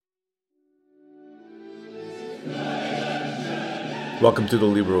Welcome to the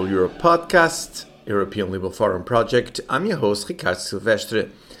Liberal Europe podcast, European Liberal Forum Project. I'm your host, Ricardo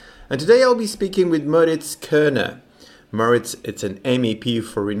Silvestre. And today I'll be speaking with Moritz Körner. Moritz is an MEP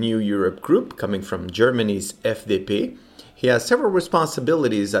for Renew Europe Group coming from Germany's FDP. He has several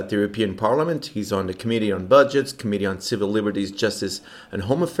responsibilities at the European Parliament. He's on the Committee on Budgets, Committee on Civil Liberties, Justice and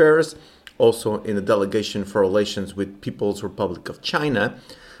Home Affairs, also in the Delegation for Relations with People's Republic of China.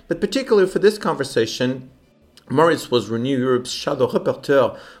 But particularly for this conversation, Moritz was Renew Europe's shadow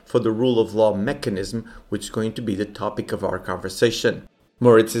rapporteur for the rule of law mechanism, which is going to be the topic of our conversation.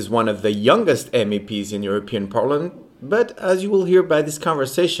 Moritz is one of the youngest MEPs in European Parliament, but as you will hear by this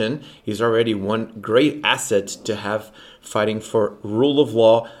conversation, he's already one great asset to have fighting for rule of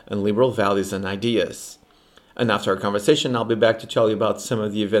law and liberal values and ideas. And after our conversation, I'll be back to tell you about some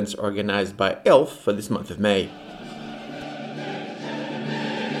of the events organized by ELF for this month of May.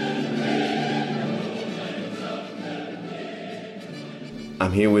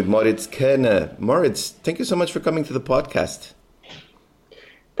 I'm here with Moritz Körner. Moritz, thank you so much for coming to the podcast.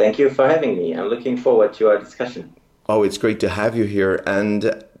 Thank you for having me. I'm looking forward to our discussion. Oh, it's great to have you here.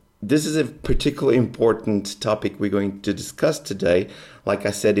 And this is a particularly important topic we're going to discuss today. Like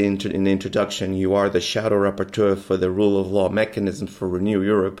I said in the introduction, you are the shadow rapporteur for the rule of law mechanism for Renew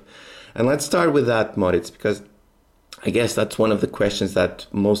Europe. And let's start with that, Moritz, because I guess that's one of the questions that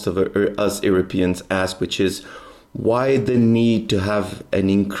most of us Europeans ask, which is, why the need to have an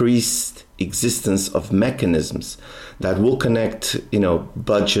increased existence of mechanisms that will connect,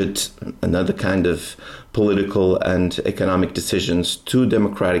 budget and other kind of political and economic decisions to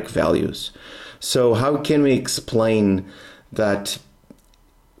democratic values? So how can we explain that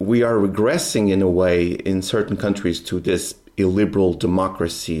we are regressing in a way in certain countries to this illiberal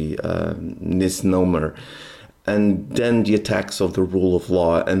democracy misnomer? And then the attacks of the rule of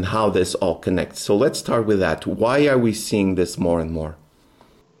law and how this all connects. So let's start with that. Why are we seeing this more and more?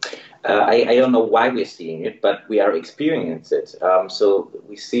 I don't know why we're seeing it, but we are experiencing it. So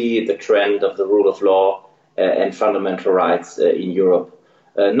we see the trend of the rule of law and fundamental rights in Europe,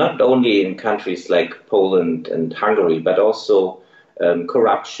 not only in countries like Poland and Hungary, but also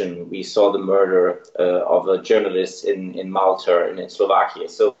corruption. We saw the murder of a journalist in Malta and in Slovakia.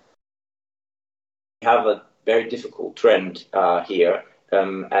 So we have a very difficult trend here,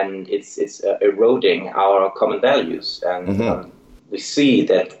 and it's eroding our common values. And we see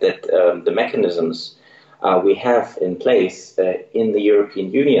that the mechanisms we have in place in the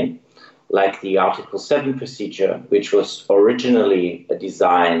European Union, like the Article 7 procedure, which was originally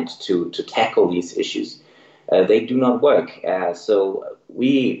designed to tackle these issues, they do not work. So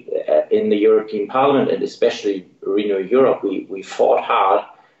we in the European Parliament, and especially Renew Europe, we fought hard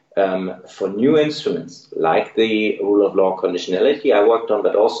for new instruments like the rule of law conditionality I worked on,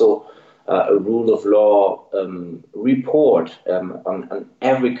 but also a rule of law report on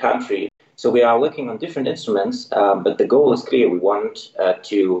every country. So we are working on different instruments, but the goal is clear. We want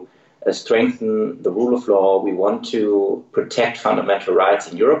to strengthen the rule of law. We want to protect fundamental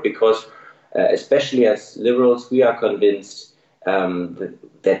rights in Europe because, especially as liberals, we are convinced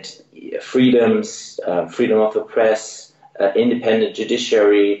that freedoms, freedom of the press, independent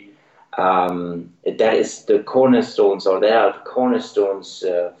judiciary, that is the cornerstones, or they are the cornerstones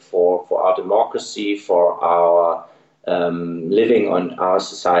for our democracy, for our living on our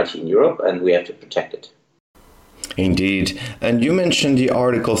society in Europe, and we have to protect it. Indeed. And you mentioned the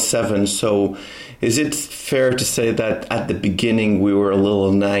Article 7, so is it fair to say that at the beginning we were a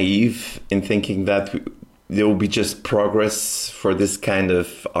little naive in thinking that there will be just progress for this kind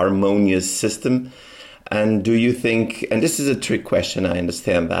of harmonious system? And do you think, and this is a trick question, I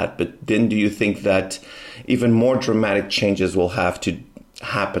understand that, but then do you think that even more dramatic changes will have to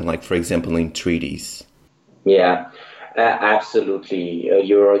happen, like, for example, in treaties? Yeah, absolutely.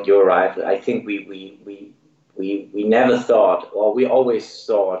 You're right. I think we never thought, or we always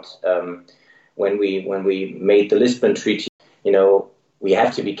thought when we made the Lisbon Treaty, we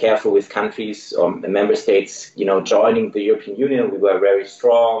have to be careful with countries or member states, joining the European Union. We were very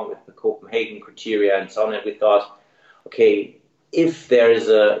strong with the Copenhagen criteria and so on. And we thought, okay, if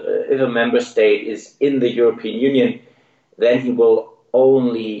a member state is in the European Union, then he will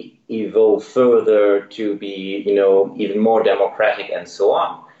only evolve further to be, even more democratic and so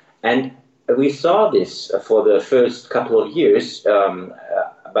on. And we saw this for the first couple of years,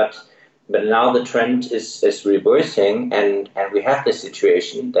 but now the trend is reversing, and we have the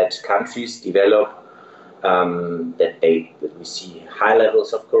situation that countries develop, that we see high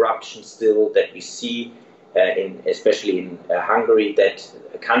levels of corruption still, that we see, especially in Hungary, that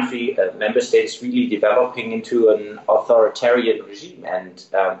a member state is really developing into an authoritarian regime. And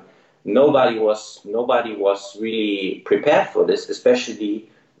nobody was really prepared for this, especially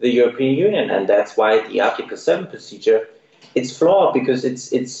the European Union, and that's why the Article 7 procedure, it's flawed because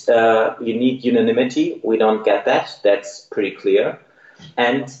you need unanimity. We don't get that. That's pretty clear.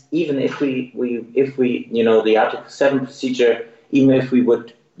 And even if we the Article 7 procedure, even if we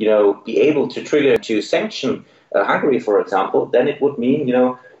would be able to trigger to sanction Hungary, for example, then it would mean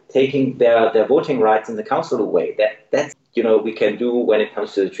taking their voting rights in the council away. That's we can do when it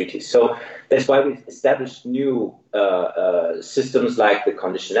comes to the treaties. So that's why we've established new systems like the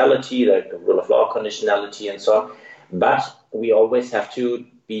conditionality, like the rule of law conditionality, and so on. But we always have to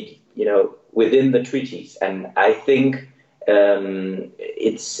be within the treaties, and I think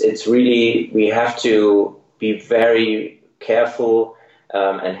it's really, we have to be very careful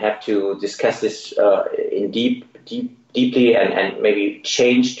and have to discuss this deeply and maybe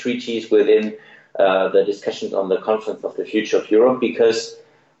change treaties within the discussions on the Conference of the Future of Europe, because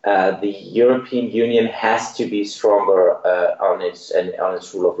the European Union has to be stronger on its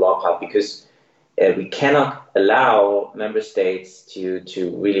rule of law part, because we cannot allow member states to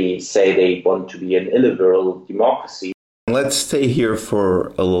really say they want to be an illiberal democracy. Let's stay here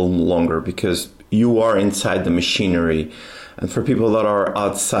for a little longer, because you are inside the machinery. And for people that are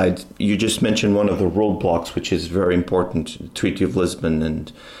outside, you just mentioned one of the roadblocks, which is very important, the Treaty of Lisbon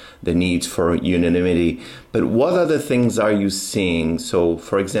and the needs for unanimity. But what other things are you seeing? So,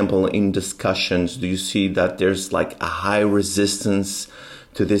 for example, in discussions, do you see that there's like a high resistance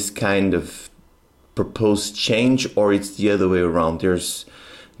to this kind of proposed change, or it's the other way around? There's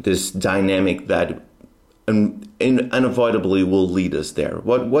this dynamic that unavoidably will lead us there.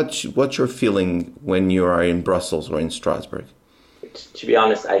 What's your feeling when you are in Brussels or in Strasbourg? To be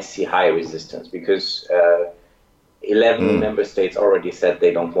honest, I see high resistance because 11 member states already said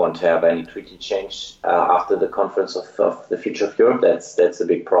they don't want to have any treaty change after the Conference of the Future of Europe. That's a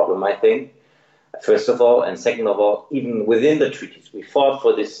big problem, I think. First of all, and second of all, even within the treaties, we fought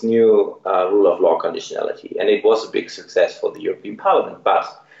for this new rule of law conditionality, and it was a big success for the European Parliament. But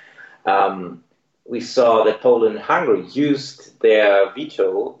we saw that Poland and Hungary used their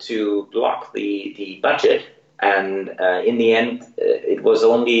veto to block the budget, and in the end, it was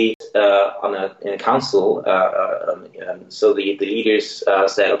only in a council. So the leaders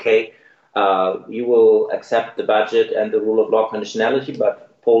said, "Okay, you will accept the budget and the rule of law conditionality," but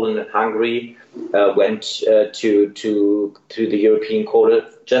Poland and Hungary went to the European Court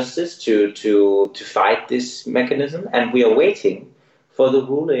of Justice to fight this mechanism, and we are waiting for the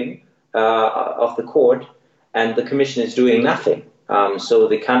ruling of the court, and the Commission is doing nothing. So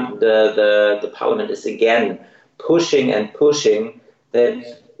the Parliament is again pushing that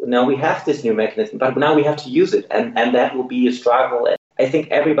now we have this new mechanism, but now we have to use it, and that will be a struggle. I think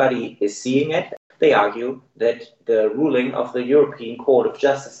everybody is seeing it. They argue that the ruling of the European Court of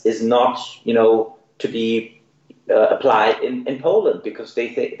Justice is not, to be applied in Poland, because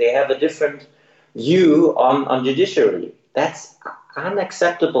they have a different view on judiciary. That's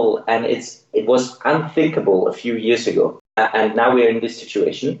unacceptable, and it was unthinkable a few years ago. And now we are in this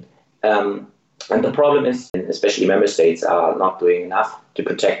situation. And the problem is, especially member states are not doing enough to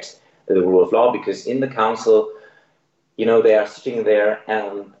protect the rule of law, because in the council, they are sitting there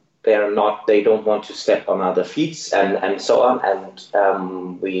and they don't want to step on other feet and so on. And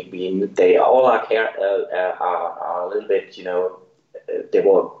they all are a little bit, they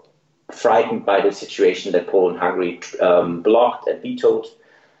were frightened by the situation that Poland and Hungary blocked and vetoed.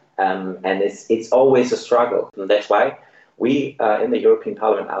 And it's always a struggle. And that's why we in the European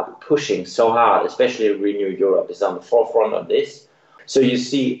Parliament are pushing so hard, especially Renew Europe is on the forefront of this. So you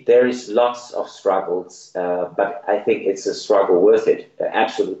see, there is lots of struggles, but I think it's a struggle worth it,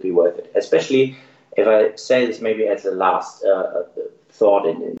 absolutely worth it. Especially if I say this maybe as a last thought.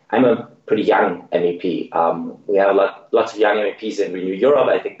 I'm a pretty young MEP. We have lots of young MEPs in Renew Europe.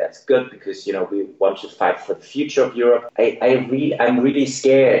 I think that's good because, we want to fight for the future of Europe. I'm really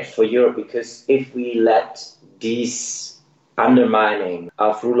scared for Europe, because if we let these undermining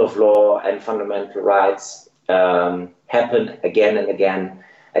of rule of law and fundamental rights happen again and again,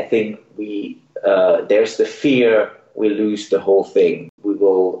 I think there's the fear we lose the whole thing. We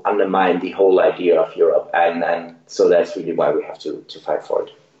will undermine the whole idea of Europe, and so that's really why we have to fight for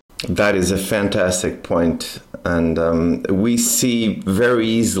it. That is a fantastic point, and we see very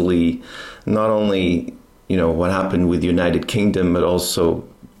easily not only what happened with the United Kingdom, but also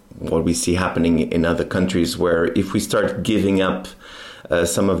what we see happening in other countries, where if we start giving up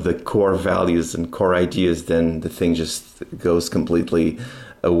some of the core values and core ideas, then the thing just goes completely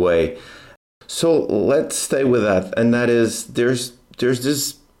away. So let's stay with that. And that is, there's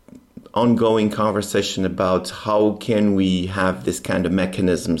this ongoing conversation about how can we have this kind of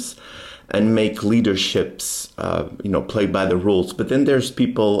mechanisms and make leaderships, play by the rules. But then there's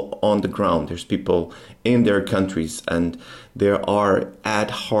people on the ground. There's people in their countries, and there are at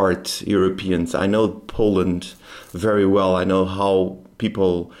heart Europeans. I know Poland very well. I know how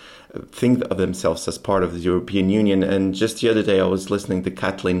people think of themselves as part of the European Union. And just the other day, I was listening to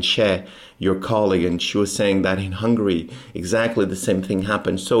Katalin Cseh, your colleague, and she was saying that in Hungary, exactly the same thing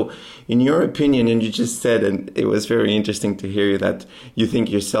happened. So in your opinion, and you just said, and it was very interesting to hear that you think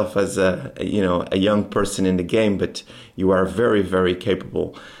yourself as a young person in the game, but you are very, very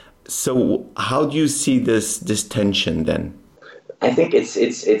capable. So how do you see this tension then? I think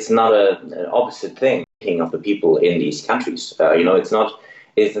it's not an opposite thing of the people in these countries.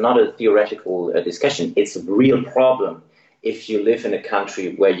 It's not a theoretical discussion. It's a real problem if you live in a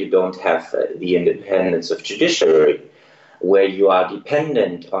country where you don't have the independence of judiciary, where you are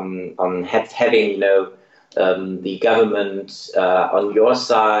dependent on having the government on your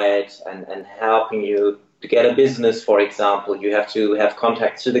side and helping you to get a business, for example. You have to have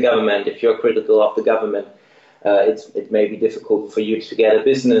contacts to the government. If you're critical of the government, it may be difficult for you to get a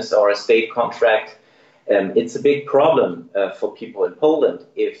business or a state contract. It's a big problem for people in Poland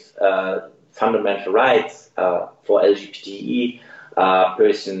if fundamental rights for LGBTE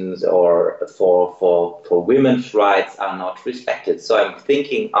persons or for women's rights are not respected. So I'm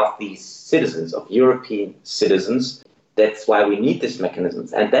thinking of these citizens, of European citizens. That's why we need these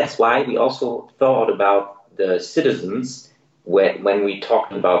mechanisms. And that's why we also thought about the citizens when we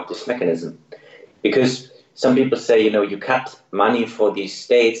talked about this mechanism. Because some people say, you cut money for these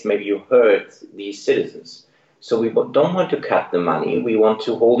states, maybe you hurt these citizens. So we don't want to cut the money, we want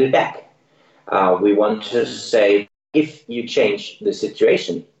to hold it back. We want to say, if you change the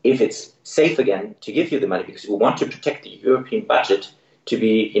situation, if it's safe again to give you the money, because we want to protect the European budget to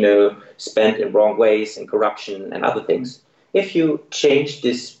be, spent in wrong ways and corruption and other things. If you change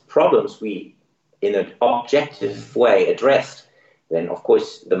these problems we, in an objective way, addressed, then of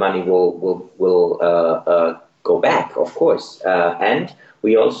course the money will go back, of course. And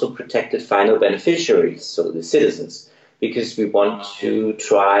we also protected final beneficiaries, so the citizens, because we want to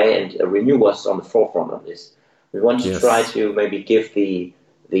try and renew us on the forefront of this. We want to try to maybe give the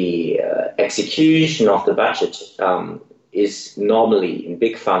execution of the budget is normally in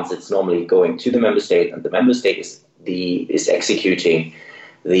big funds. It's normally going to the member state, and the member state is executing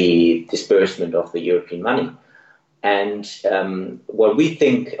the disbursement of the European money. And what we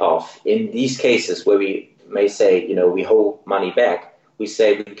think of in these cases where we may say, we hold money back, we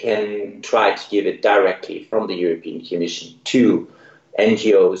say we can try to give it directly from the European Commission to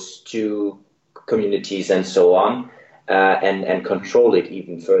NGOs, to communities and so on, and control it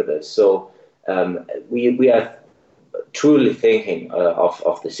even further. So we are truly thinking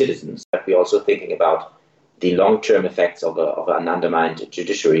of the citizens, but we're also thinking about the long-term effects of an undermined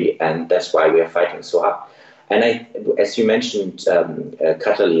judiciary, and that's why we are fighting so hard. And as you mentioned,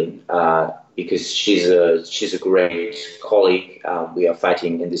 Katalin, because she's a great colleague, we are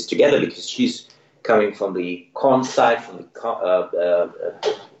fighting in this together because she's coming from the con side, from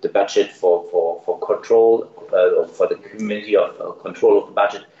the budget for control, for the committee of control of the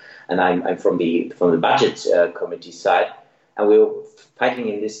budget, and I'm from the budget committee side, and we were fighting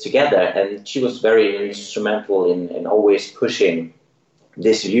in this together. And she was very instrumental in always pushing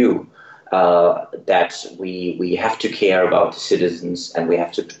this view. That we have to care about the citizens and we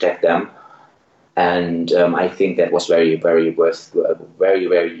have to protect them, and I think that was very, very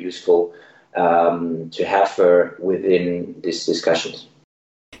very useful to have her within these discussions.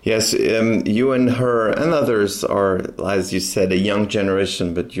 Yes, you and her and others are, as you said, a young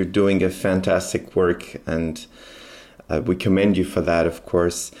generation, but you're doing a fantastic work, and we commend you for that, of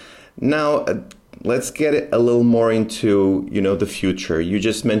course. Now, let's get a little more into, the future. You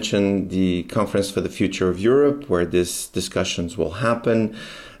just mentioned the Conference for the Future of Europe, where these discussions will happen.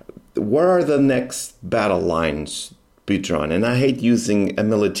 Where are the next battle lines be drawn? And I hate using a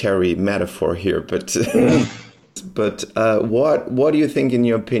military metaphor here, but what do you think, in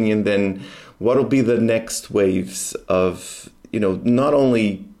your opinion, then, what will be the next waves of, not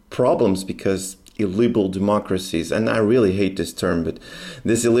only problems, because illiberal democracies, and I really hate this term, but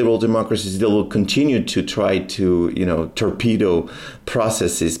these illiberal democracies, they will continue to try to, torpedo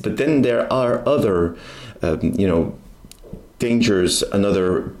processes. But then there are other, dangers and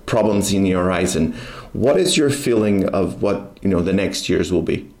other problems in the horizon. What is your feeling of what, the next years will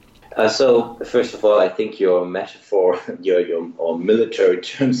be? So first of all, I think your metaphor, your military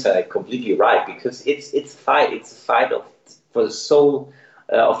terms are completely right, because it's a fight for the soul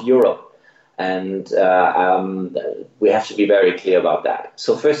of Europe. And we have to be very clear about that.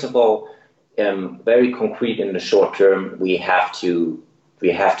 So first of all, very concrete in the short term, we have to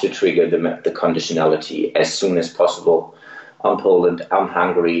trigger the conditionality as soon as possible on Poland, on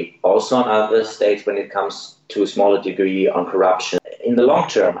Hungary, also on other states when it comes to a smaller degree on corruption. In the long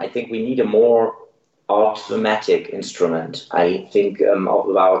term, I think we need a more automatic instrument. I think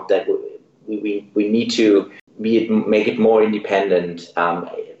about that we need to make it more independent,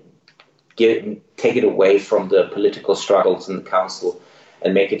 take it away from the political struggles in the council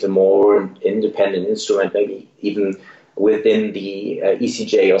and make it a more independent instrument, maybe even within the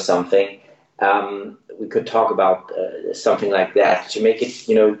ECJ or something. We could talk about something like that to make it,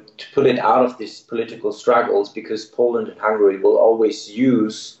 to put it out of these political struggles, because Poland and Hungary will always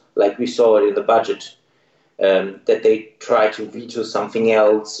use, like we saw it in the budget, that they try to veto something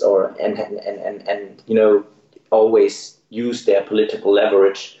else and always use their political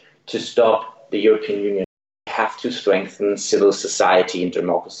leverage to stop the European Union. We have to strengthen civil society and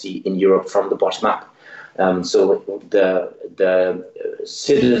democracy in Europe from the bottom up. So the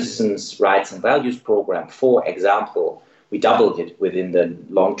Citizens' Rights and Values Program, for example, we doubled it within the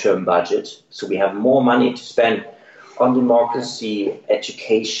long-term budget. So we have more money to spend on democracy,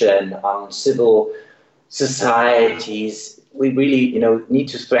 education, on civil societies. We really, need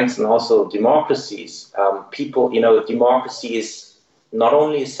to strengthen also democracies. Democracy is not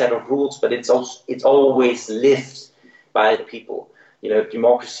only a set of rules, but it's always lived by the people.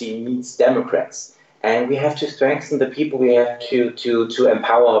 Democracy needs Democrats. And we have to strengthen the people. We have to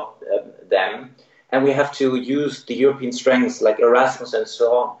empower them. And we have to use the European strengths like Erasmus and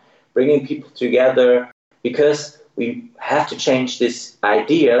so on, bringing people together, because we have to change this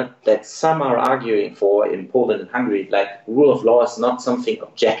idea that some are arguing for in Poland and Hungary, like rule of law is not something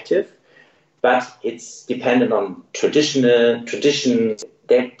objective, but it's dependent on traditions.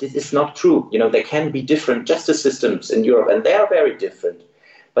 That this is not true. There can be different justice systems in Europe, and they are very different.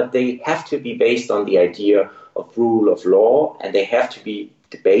 But they have to be based on the idea of rule of law, and they have to be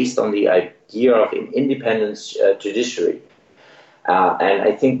based on the idea of an independent judiciary. And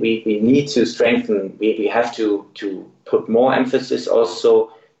I think we need to strengthen, we have to put more emphasis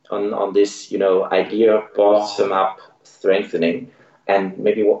also on this, idea of bottom-up strengthening. And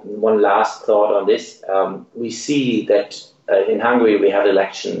maybe one last thought on this. We see that in Hungary we have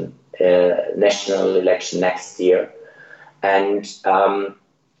national election next year. And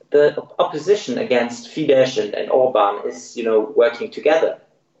the opposition against Fidesz and Orban is, working together.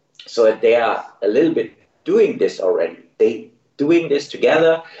 So they are a little bit doing this already. Doing this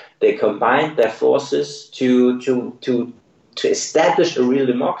together, they combined their forces to establish a real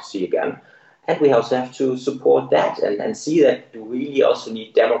democracy again. And we also have to support that and see that we really also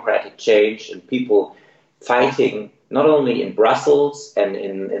need democratic change and people fighting not only in Brussels and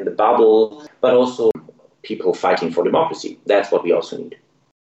in the bubble, but also people fighting for democracy. That's what we also need.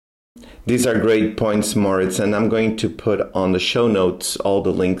 These are great points, Moritz, and I'm going to put on the show notes all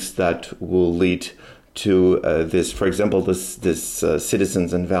the links that will lead to this, for example, this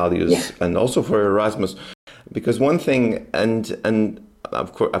citizens and values, and also for Erasmus, because one thing, and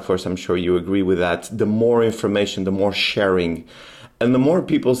of course, I'm sure you agree with that. The more information, the more sharing, and the more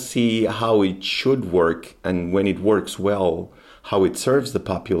people see how it should work, and when it works well, how it serves the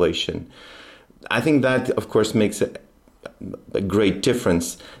population. I think that, of course, makes a great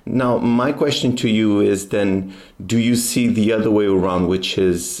difference. Now, my question to you is then, do you see the other way around, which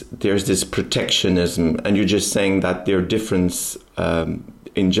is there's this protectionism, and you're just saying that there are differences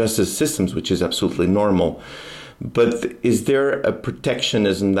in justice systems, which is absolutely normal. But is there a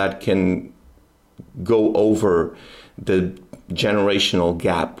protectionism that can go over the generational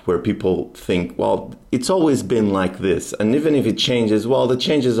gap where people think, well, it's always been like this, and even if it changes, well, the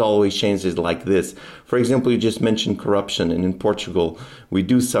changes always changes like this. For example, you just mentioned corruption, and in Portugal we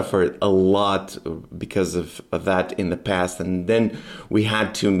do suffer a lot because of that in the past, and then we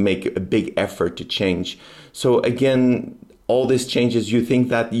had to make a big effort to change. So again, all these changes, you think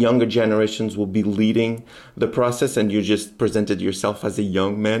that younger generations will be leading the process, and you just presented yourself as a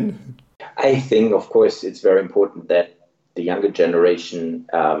young man? I think, of course, it's very important that the younger generation,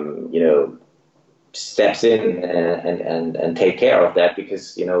 steps in and take care of that,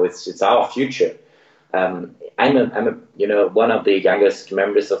 because it's our future. I'm one of the youngest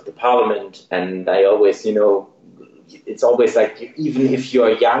members of the parliament, and I always it's always like, even if you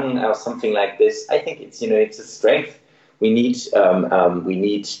are young or something like this, I think it's it's a strength. We need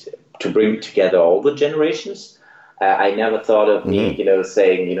to bring together all the generations. I never thought of me,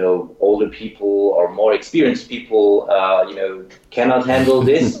 saying, older people or more experienced people, cannot handle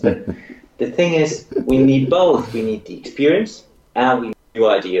this. But the thing is, we need both. We need the experience and we need new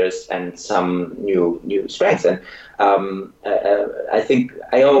ideas and some new strengths. And I think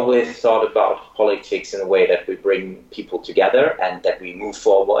I always thought about politics in a way that we bring people together and that we move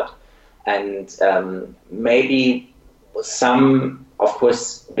forward. And maybe some, of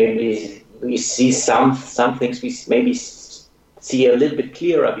course, maybe we see some things we maybe see a little bit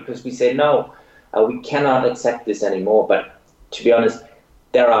clearer because we say, no, we cannot accept this anymore. But to be honest,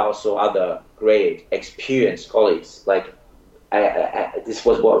 there are also other great, experienced colleagues. Like this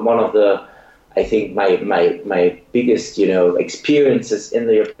was one of the, I think, my biggest, experiences in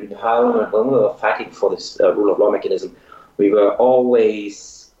the European Parliament when we were fighting for this rule of law mechanism. We were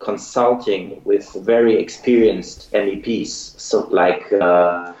always consulting with very experienced MEPs, so like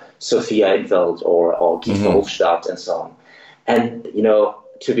Sophia in 't Veld or Guy Verhofstadt and so on. And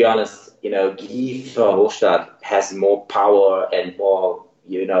to be honest, Guy Verhofstadt has more power and more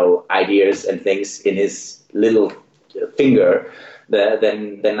ideas and things in his little finger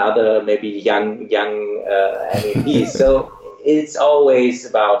than other maybe young MEPs. So it's always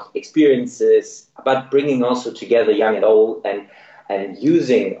about experiences, but bringing also together young and old, and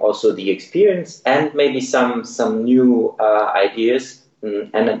using also the experience and maybe some new ideas.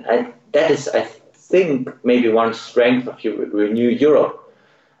 And that is, I think, maybe one strength of Renew Europe.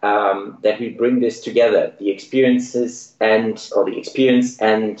 That we bring this together, the experiences and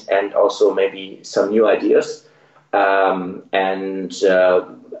also maybe some new ideas.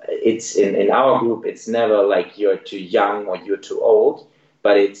 It's in our group, it's never like you're too young or you're too old,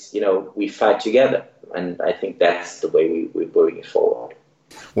 but it's, we fight together. And I think that's the way we bring it forward.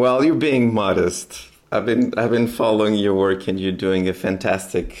 Well, you're being modest. I've been following your work, and you're doing a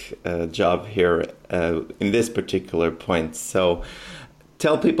fantastic job here in this particular point. So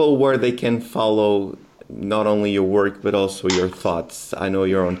tell people where they can follow not only your work, but also your thoughts. I know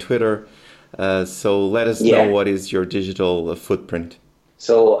you're on Twitter, so let us know what is your digital footprint.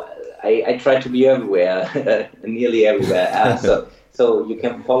 So I try to be everywhere, nearly everywhere. So you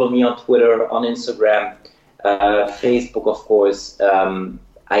can follow me on Twitter, on Instagram, Facebook, of course. I'm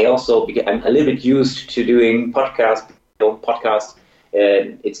a little bit used to doing podcasts.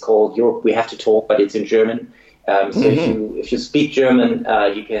 It's called Europe We Have to Talk, but it's in German. So if you speak German,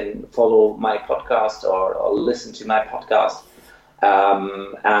 you can follow my podcast or listen to my podcast.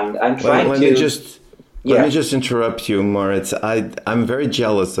 And I'm trying Let me just interrupt you, Moritz. I'm very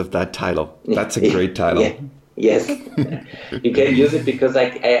jealous of that title. That's a great title. Yes, you can use it because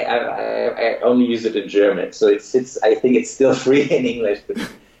I only use it in German. So I think it's still free in English.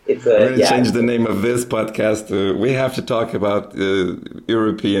 We're going to change the name of this podcast. We have to talk about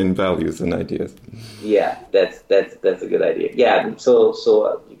European values and ideas. Yeah, that's a good idea. Yeah, so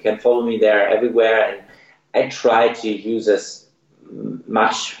you can follow me there everywhere, and I try to use as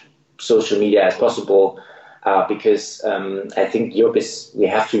much social media as possible because I think we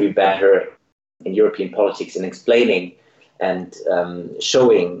have to be better in European politics in explaining and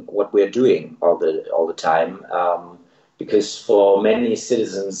showing what we're doing all the time. Because for many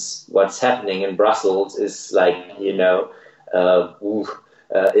citizens, what's happening in Brussels is like,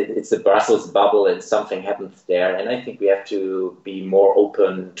 it's a Brussels bubble and something happens there. And I think we have to be more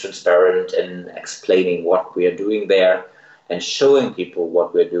open, transparent, and explaining what we are doing there and showing people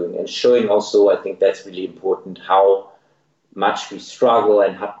what we're doing. And showing also, I think that's really important, how much we struggle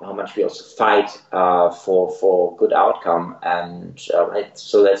and how much we also fight for good outcome. And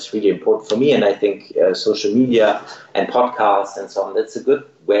so that's really important for me. And I think social media and podcasts and so on, that's a good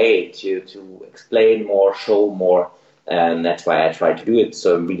way to explain more, show more. And that's why I try to do it.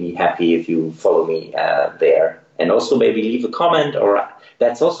 So I'm really happy if you follow me there. And also maybe leave a comment, or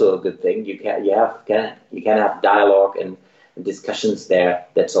that's also a good thing. You can have dialogue and discussions there.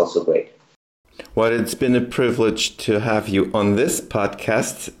 That's also great. Well, it's been a privilege to have you on this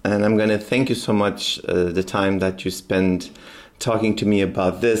podcast, and I'm going to thank you so much the time that you spend talking to me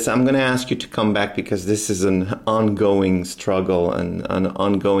about this. I'm going to ask you to come back because this is an ongoing struggle and an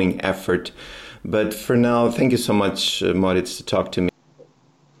ongoing effort. But for now, thank you so much, Moritz, to talk to me.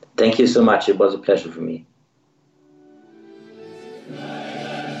 Thank you so much. It was a pleasure for me.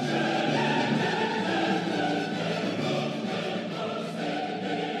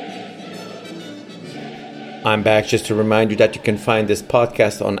 I'm back just to remind you that you can find this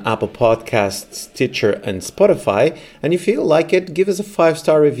podcast on Apple Podcasts, Stitcher, and Spotify. And if you like it, give us a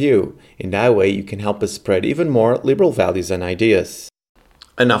 5-star review. In that way, you can help us spread even more liberal values and ideas.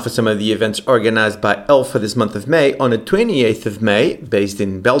 And now for some of the events organized by ELF for this month of May. On the 28th of May, based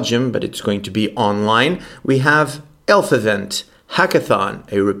in Belgium, but it's going to be online, we have ELF event,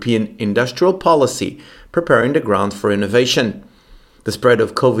 Hackathon, a European Industrial Policy, preparing the ground for innovation. The spread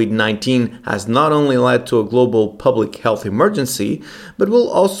of COVID-19 has not only led to a global public health emergency, but will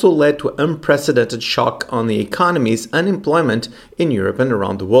also lead to an unprecedented shock on the economies and employment in Europe and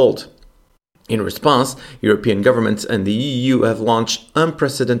around the world. In response, European governments and the EU have launched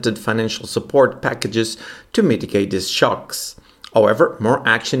unprecedented financial support packages to mitigate these shocks. However, more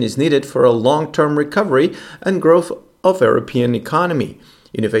action is needed for a long-term recovery and growth of the European economy.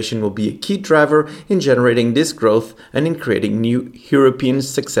 Innovation will be a key driver in generating this growth and in creating new European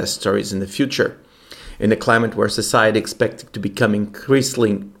success stories in the future. In a climate where society is expected to become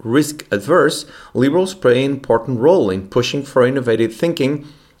increasingly risk-averse, liberals play an important role in pushing for innovative thinking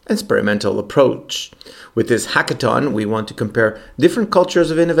and experimental approach. With this hackathon, we want to compare different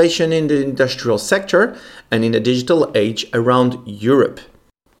cultures of innovation in the industrial sector and in the digital age around Europe.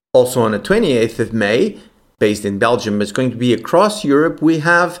 Also on the 28th of May, based in Belgium, it's going to be across Europe, we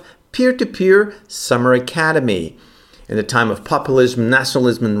have Peer-to-Peer Summer Academy. In the time of populism,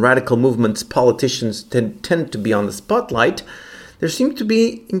 nationalism, and radical movements, politicians tend to be on the spotlight. There seem to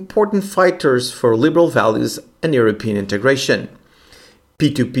be important fighters for liberal values and European integration.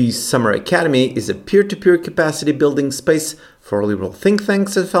 P2P Summer Academy is a peer-to-peer capacity building space for liberal think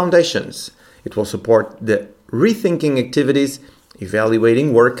tanks and foundations. It will support the rethinking activities,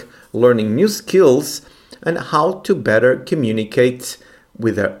 evaluating work, learning new skills, and how to better communicate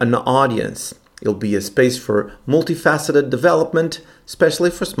with an audience. It'll be a space for multifaceted development, especially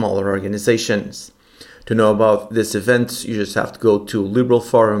for smaller organizations. To know about this event, you just have to go to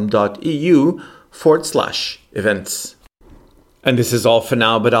liberalforum.eu/events. And this is all for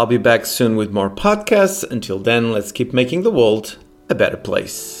now, but I'll be back soon with more podcasts. Until then, let's keep making the world a better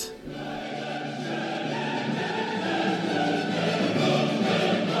place.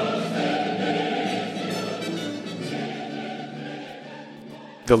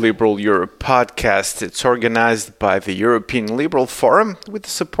 The Liberal Europe podcast. It's organized by the European Liberal Forum with the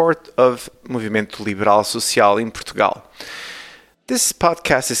support of Movimento Liberal Social in Portugal. This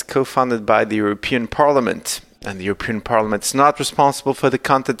podcast is co-founded by the European Parliament, and the European Parliament is not responsible for the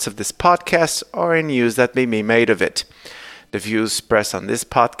contents of this podcast or any use that may be made of it. The views expressed on this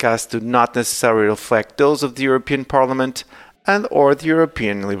podcast do not necessarily reflect those of the European Parliament and or the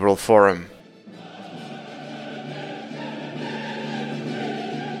European Liberal Forum.